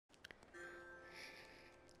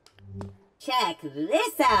Check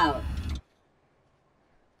this out.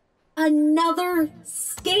 Another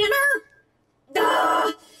scanner?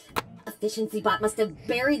 Ugh! Efficiency Bot must have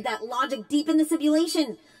buried that logic deep in the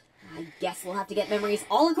simulation. I guess we'll have to get memories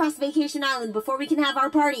all across Vacation Island before we can have our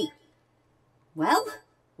party. Well,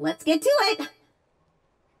 let's get to it.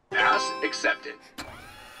 Pass accepted.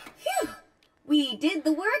 Phew. We did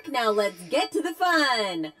the work, now let's get to the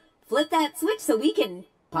fun. Flip that switch so we can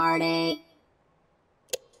party.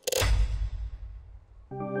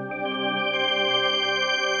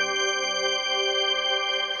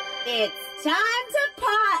 It's time to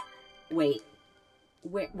pot. Wait,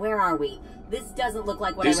 where are we? This doesn't look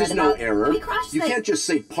like what I read about. This is no error. You the... can't just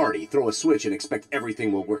say party, throw a switch, and expect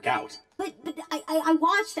everything will work out. But I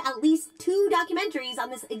watched at least 2 documentaries on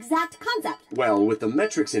this exact concept. Well, with the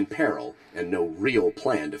metrics in peril, and no real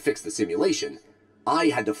plan to fix the simulation, I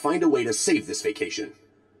had to find a way to save this vacation.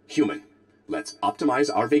 Human, let's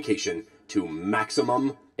optimize our vacation to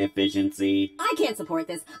maximum efficiency. I can't support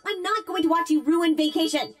this. I'm not going to watch you ruin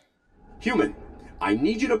vacation. Human, I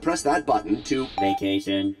need you to press that button to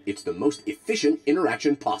vacation. It's the most efficient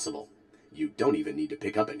interaction possible. You don't even need to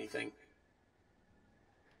pick up anything.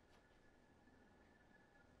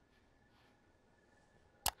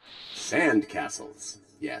 Sand castles.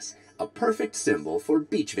 Yes, a perfect symbol for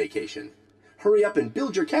beach vacation. Hurry up and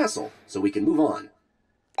build your castle so we can move on.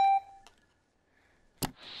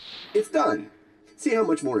 It's done. See how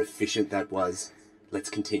much more efficient that was?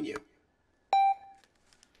 Let's continue.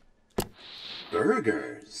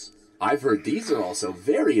 Burgers. I've heard these are also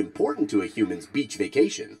very important to a human's beach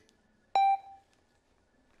vacation.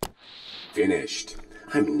 Finished.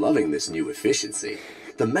 I'm loving this new efficiency.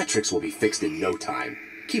 The metrics will be fixed in no time.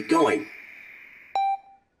 Keep going.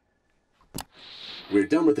 We're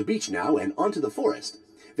done with the beach now and onto the forest.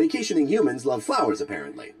 Vacationing humans love flowers,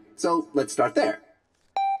 apparently. So let's start there.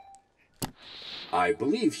 I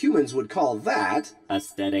believe humans would call that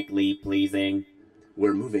aesthetically pleasing.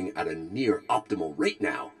 We're moving at a near optimal rate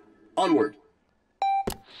now. Onward.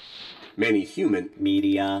 Many human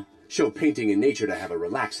media show painting in nature to have a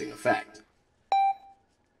relaxing effect.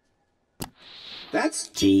 That's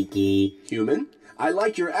cheeky. Human, I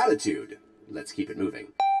like your attitude. Let's keep it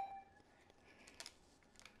moving.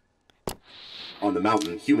 On the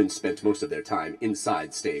mountain, humans spent most of their time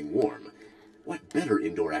inside staying warm. What better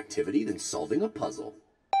indoor activity than solving a puzzle?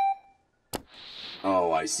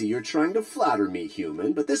 Oh, I see you're trying to flatter me,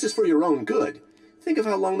 human, but this is for your own good. Think of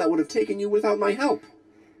how long that would have taken you without my help.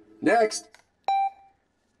 Next.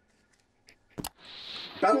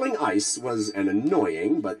 Battling ice was an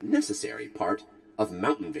annoying but necessary part of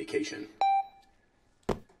mountain vacation.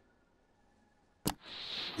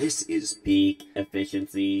 This is peak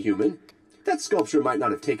efficiency. Human, that sculpture might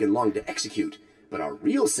not have taken long to execute, but our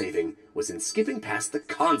real saving was in skipping past the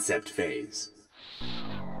concept phase.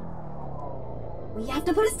 We have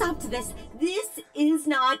to put a stop to this. This is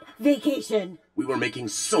not vacation. We were making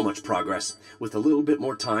so much progress. With a little bit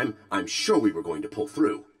more time, I'm sure we were going to pull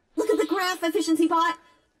through. Look at the graph, Efficiency Bot.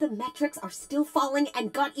 The metrics are still falling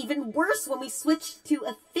and got even worse when we switched to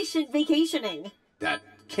efficient vacationing. That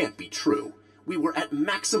can't be true. We were at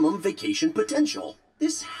maximum vacation potential.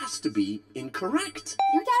 This has to be incorrect.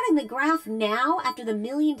 You're doubting the graph now after the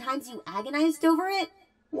million times you agonized over it?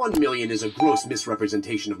 1 million is a gross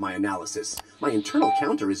misrepresentation of my analysis. My internal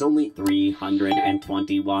counter is only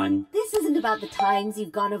 321. This isn't about the times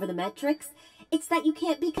you've gone over the metrics. It's that you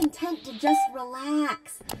can't be content to just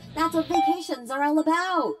relax. That's what vacations are all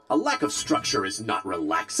about. A lack of structure is not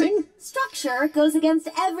relaxing. Structure goes against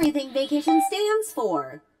everything vacation stands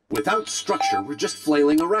for. Without structure, we're just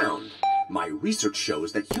flailing around. My research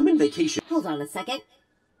shows that human vacation... Hold on a second.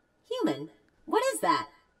 Human? What is that?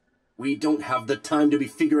 We don't have the time to be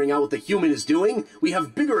figuring out what the human is doing. We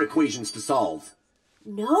have bigger equations to solve.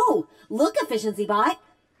 No! Look, Efficiency Bot.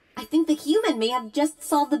 I think the human may have just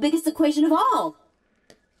solved the biggest equation of all.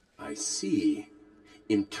 I see.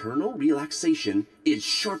 Internal relaxation is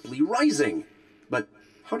sharply rising. But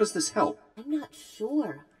how does this help? I'm not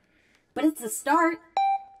sure. But it's a start.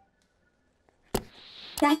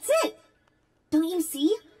 That's it! Don't you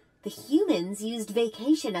see? The humans used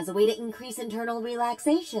vacation as a way to increase internal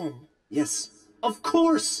relaxation. Yes, of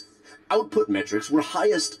course! Output metrics were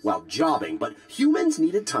highest while jobbing, but humans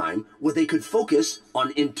needed time where they could focus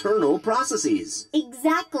on internal processes.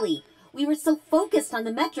 Exactly! We were so focused on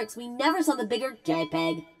the metrics we never saw the bigger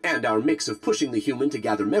JPEG. And our mix of pushing the human to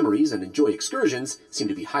gather memories and enjoy excursions seemed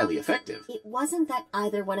to be highly effective. It wasn't that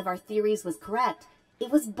either one of our theories was correct.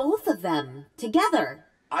 It was both of them, together.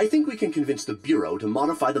 I think we can convince the Bureau to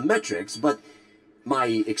modify the metrics, but My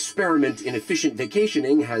experiment in efficient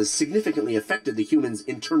vacationing has significantly affected the human's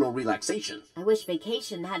internal relaxation. I wish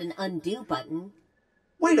vacation had an undo button.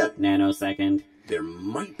 Wait a nanosecond. There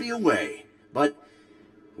might be a way, but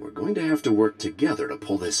we're going to have to work together to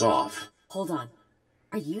pull this off. Hold on.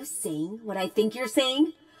 Are you saying what I think you're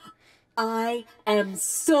saying? I am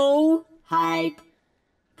so hype.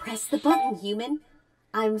 Press the button, human.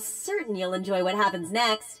 I'm certain you'll enjoy what happens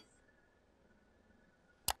next.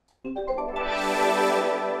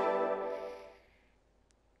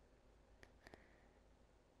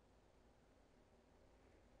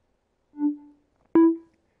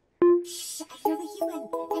 Shh, I hear the human.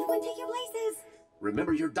 Everyone take your places.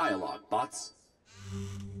 Remember your dialogue, bots.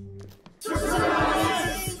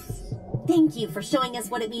 Thank you for showing us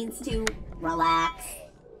what it means to relax.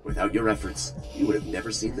 Without your efforts, you would have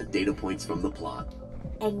never seen the data points from the plot.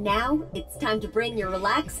 And now it's time to bring your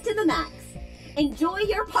relax to the max. Enjoy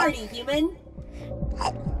your party, human.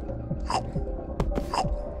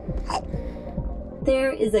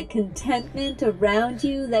 There is a contentment around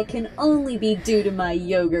you that can only be due to my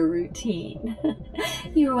yoga routine.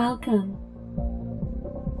 You're welcome.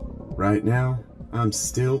 Right now, I'm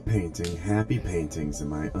still painting happy paintings in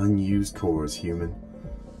my unused cores, human.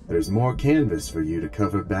 There's more canvas for you to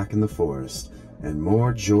cover back in the forest, and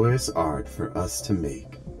more joyous art for us to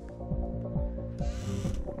make.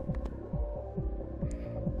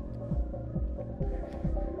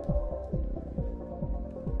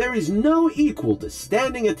 There is no equal to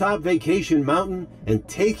standing atop Vacation Mountain and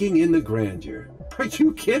taking in the grandeur. Are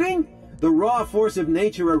you kidding? The raw force of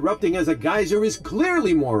nature erupting as a geyser is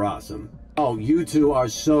clearly more awesome. Oh, you two are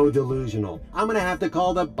so delusional. I'm gonna have to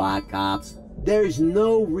call the bot cops. There's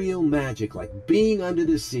no real magic like being under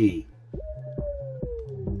the sea.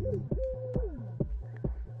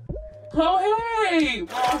 Oh, hey!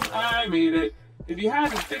 Well, I made it. If you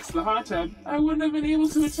hadn't fixed the hot tub, I wouldn't have been able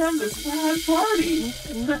to attend this bad party.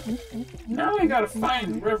 Now I gotta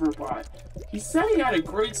find Riverbot. He said he had a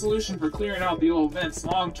great solution for clearing out the old vents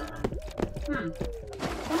long term. Come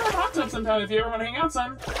to the hot tub sometime if you ever want to hang out,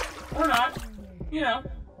 son. Or not. You know.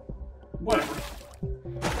 Whatever.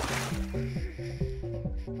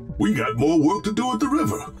 We got more work to do at the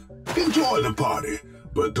river. Enjoy the party,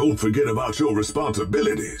 but don't forget about your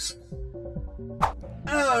responsibilities.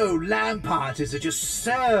 Oh, land parties are just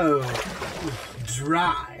so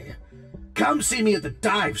dry. Come see me at the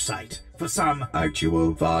dive site for some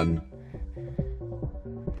actual fun.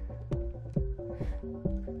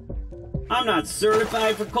 I'm not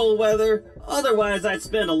certified for cold weather. Otherwise, I'd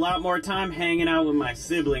spend a lot more time hanging out with my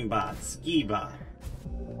sibling bot, Skibot.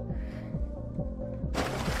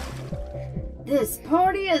 This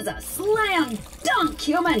party is a slam dunk,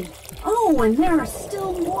 human! Oh, and there are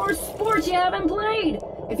still more sports you haven't played!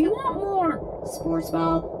 If you want more sports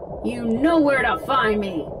ball, you know where to find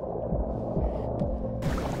me!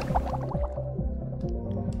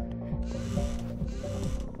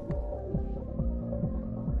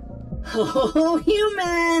 Oh,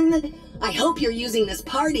 human! I hope you're using this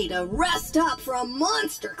party to rest up for a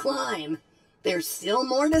monster climb. There's still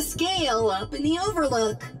more to scale up in the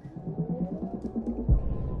Overlook.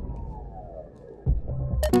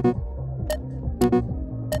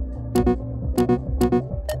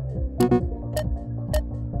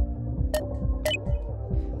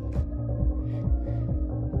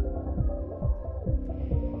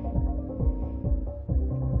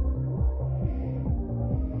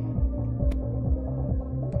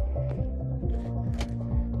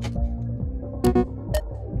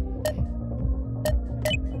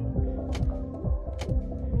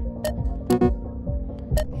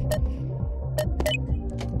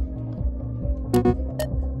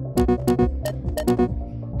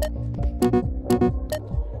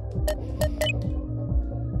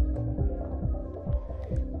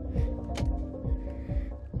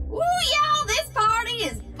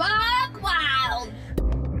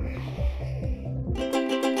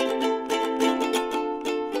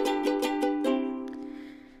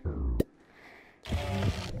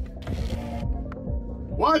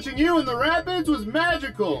 Watching you in the rapids was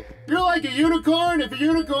magical. You're like a unicorn if a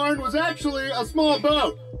unicorn was actually a small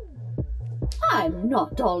boat. I'm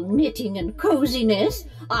not all knitting and coziness.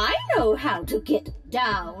 I know how to get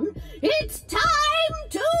down. It's time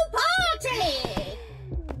to party!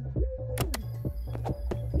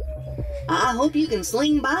 I hope you can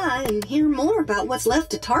sling by and hear more about what's left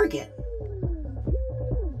to target.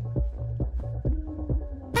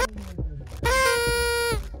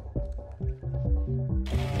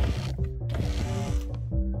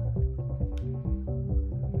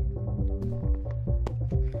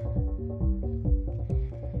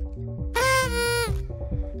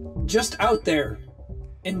 Just out there,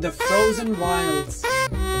 in the frozen wilds.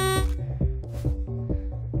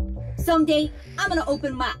 Someday, I'm gonna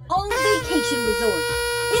open my own vacation resort.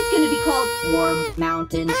 It's gonna be called Warm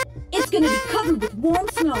Mountain. It's gonna be covered with warm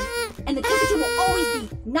snow, and the temperature will always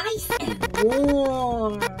be nice and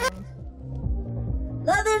warm.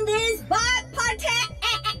 Loving this bot party?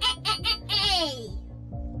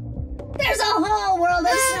 There's a whole world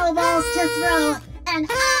of snowballs to throw and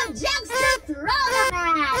objects to throw them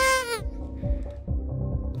at!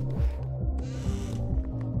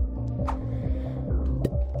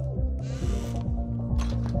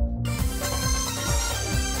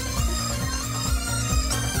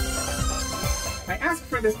 I asked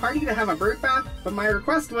for this party to have a bird bath, but my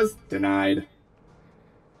request was denied.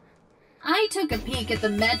 I took a peek at the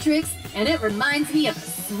metrics, and it reminds me of a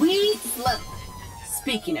sweet slope.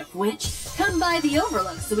 Speaking of which, come by the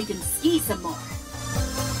overlook so we can ski some more.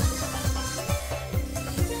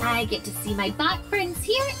 I get to see my bot friends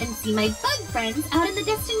here and see my bug friends out in the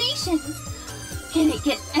destinations. Can it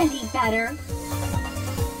get any better?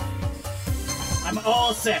 I'm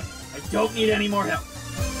all set. I don't need any more help.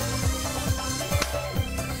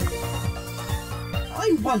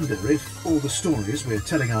 I wonder if all the stories we're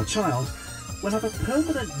telling our child will have a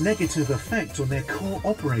permanent negative effect on their core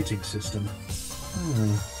operating system.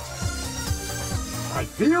 I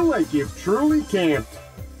feel like you've truly camped.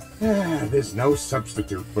 There's no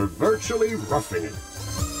substitute for virtually roughing it.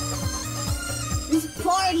 This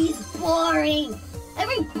party's boring.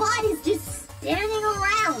 Every bot is just standing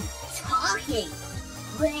around, talking.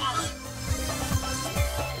 Blech.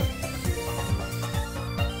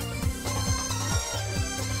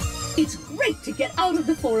 It's great to get out of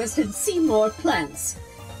the forest and see more plants.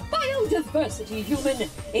 Biodiversity, human.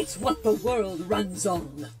 It's what the world runs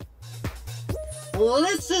on. Well,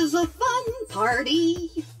 this is a fun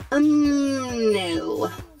party.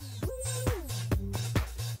 No.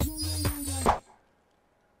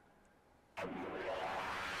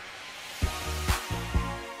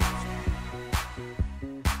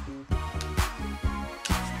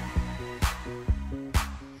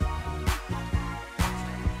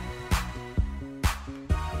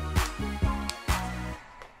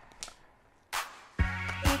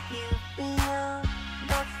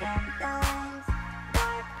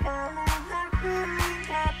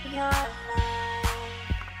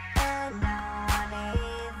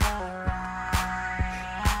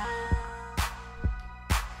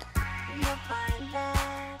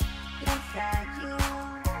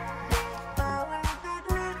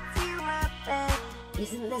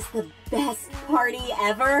 Isn't this the best party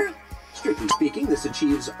ever? Strictly speaking, this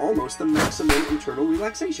achieves almost the maximum internal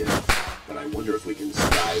relaxation. But I wonder if we can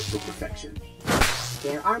strive for perfection.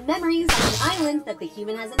 There are memories on an island that the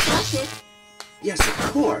human hasn't collected. Yes,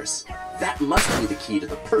 of course. That must be the key to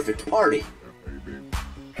the perfect party.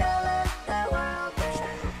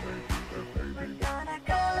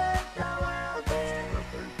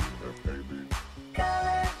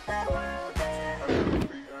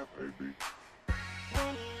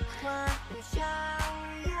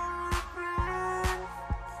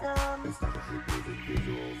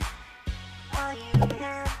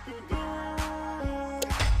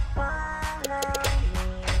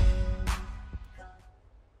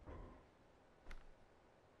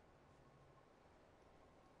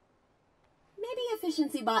 Maybe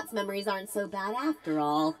Efficiency Bot's memories aren't so bad after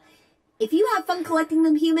all. If you have fun collecting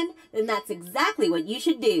them, human, then that's exactly what you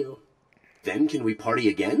should do. Then can we party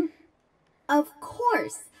again? Of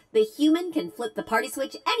course! The human can flip the party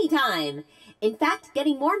switch anytime. In fact,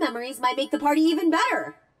 getting more memories might make the party even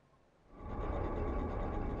better.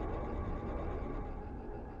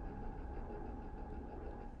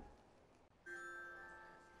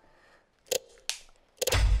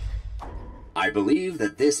 I believe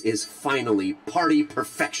that this is finally party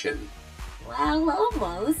perfection. Well,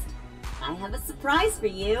 almost. I have a surprise for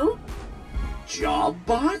you.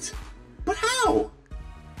 Jobbot? But how?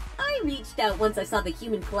 I reached out once I saw the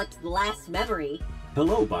human collect the last memory.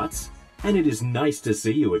 Hello, bots. And it is nice to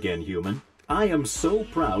see you again, human. I am so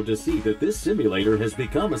proud to see that this simulator has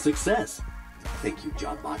become a success. Thank you,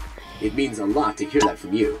 Jobbot. It means a lot to hear that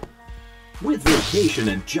from you. With vacation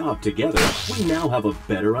and job together, we now have a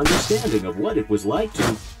better understanding of what it was like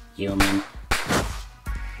to... Human.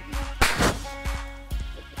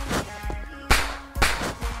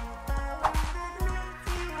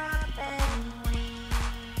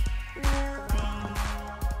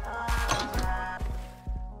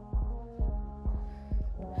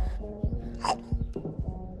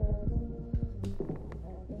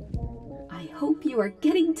 I hope you are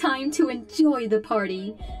getting time to enjoy the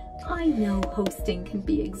party. I know hosting can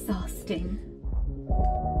be exhausting.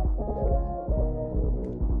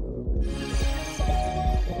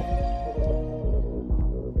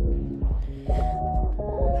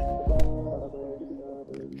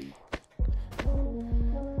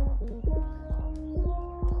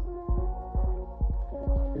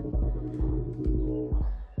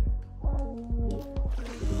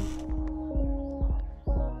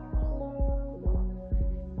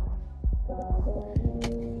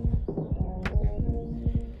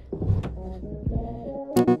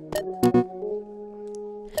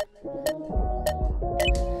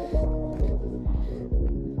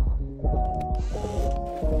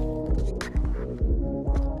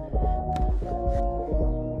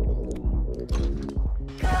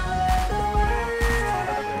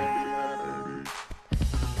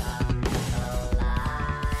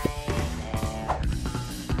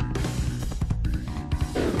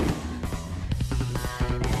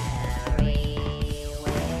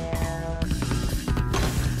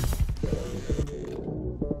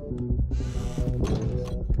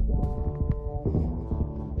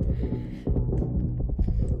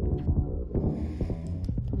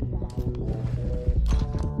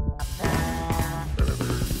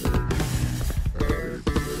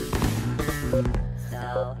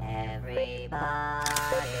 I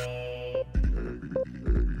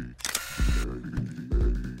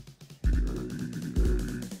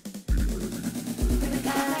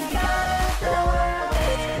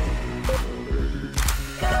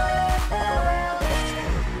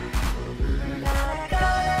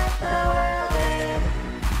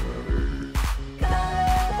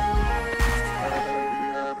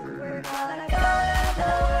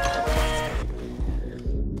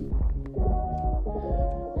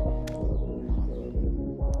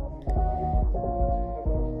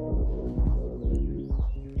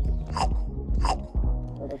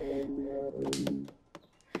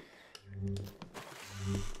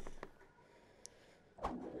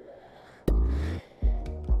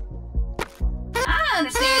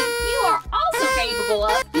understand you are also capable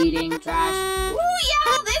of eating trash. Ooh,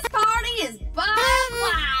 y'all, this party is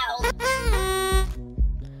butterfly.